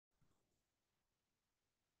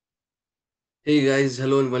Hey guys,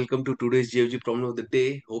 hello and welcome to today's GFG problem of the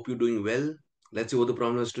day. Hope you're doing well. Let's see what the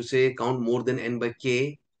problem has to say. Count more than n by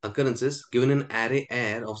k occurrences given an array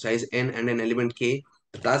R of size n and an element k.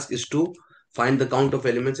 The task is to find the count of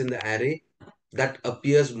elements in the array that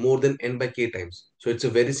appears more than n by k times. So it's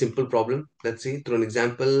a very simple problem. Let's see through an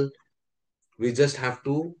example. We just have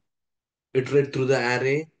to iterate through the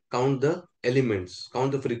array, count the elements,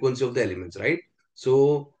 count the frequency of the elements, right?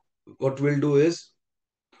 So what we'll do is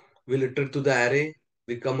we'll iterate to the array,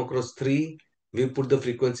 we come across 3, we put the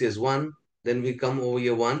frequency as 1, then we come over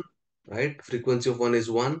here 1, right? Frequency of 1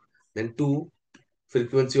 is 1, then 2,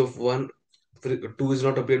 frequency of 1, 2 is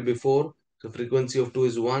not appeared before, so frequency of 2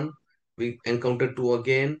 is 1, we encounter 2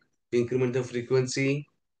 again, we increment the frequency,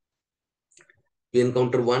 we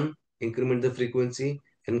encounter 1, increment the frequency,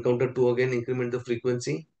 encounter 2 again, increment the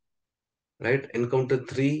frequency, right? Encounter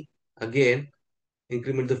 3 again,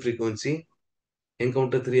 increment the frequency,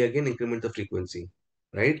 encounter 3 again, increment the frequency,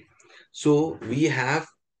 right? So we have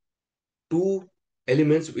two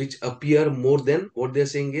elements which appear more than, what they're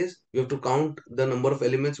saying is we have to count the number of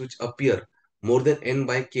elements which appear more than n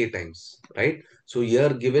by k times, right? So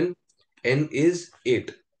here given n is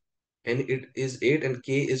 8 and it is 8 and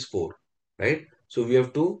k is 4, right? So we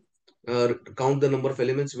have to count the number of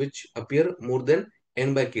elements which appear more than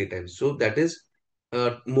n by k times. So that is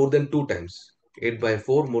more than 2 times. 8 by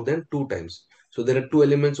 4 more than 2 times. So there are two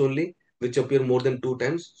elements only which appear more than 2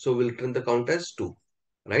 times. So we'll return the count as 2,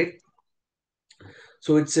 right?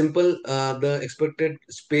 So it's simple. The expected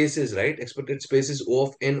space is, right. Expected space is O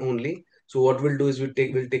of n only. So what we'll do is we'll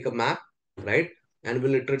take a map, right, and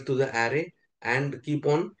we'll iterate to the array and keep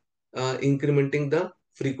on incrementing the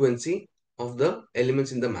frequency of the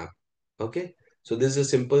elements in the map. Okay. So this is a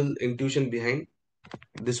simple intuition behind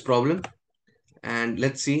this problem. And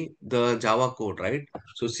let's see the Java code, right?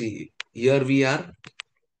 So see, here we are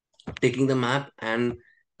taking the map and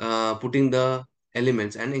putting the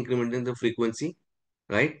elements and incrementing the frequency,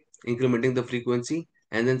 right? Incrementing the frequency,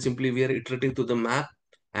 and then simply we are iterating to the map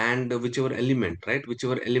and whichever element, right?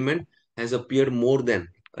 Whichever element has appeared more than,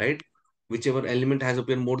 right? Whichever element has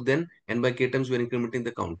appeared more than n by k times, we are incrementing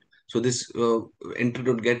the count. So this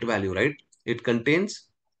enter.get value, right? It contains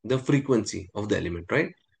the frequency of the element,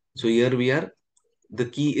 right? So here we are, the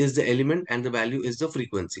key is the element and the value is the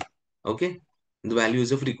frequency. Okay. The value is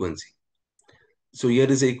the frequency. So here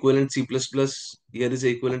is a equivalent C++, here is a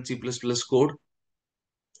equivalent C++ code,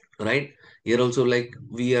 right? Here also, like,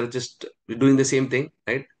 we are just doing the same thing,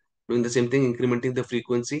 right? Doing the same thing, incrementing the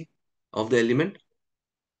frequency of the element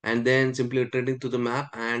and then simply iterating to the map,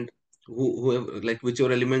 and whoever, like,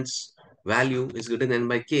 whichever element's value is greater than n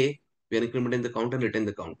by k, we are incrementing the count and return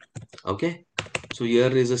the count. Okay. So here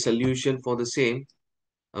is a solution for the same.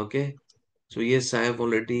 Okay. So yes, I have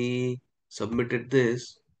already submitted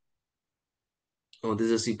this. Oh, this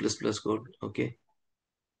is a C++ code. Okay.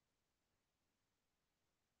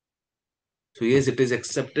 So yes, it is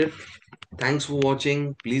accepted. Thanks for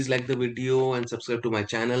watching. Please like the video and subscribe to my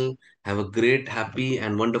channel. Have a great, happy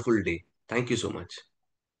and wonderful day. Thank you so much.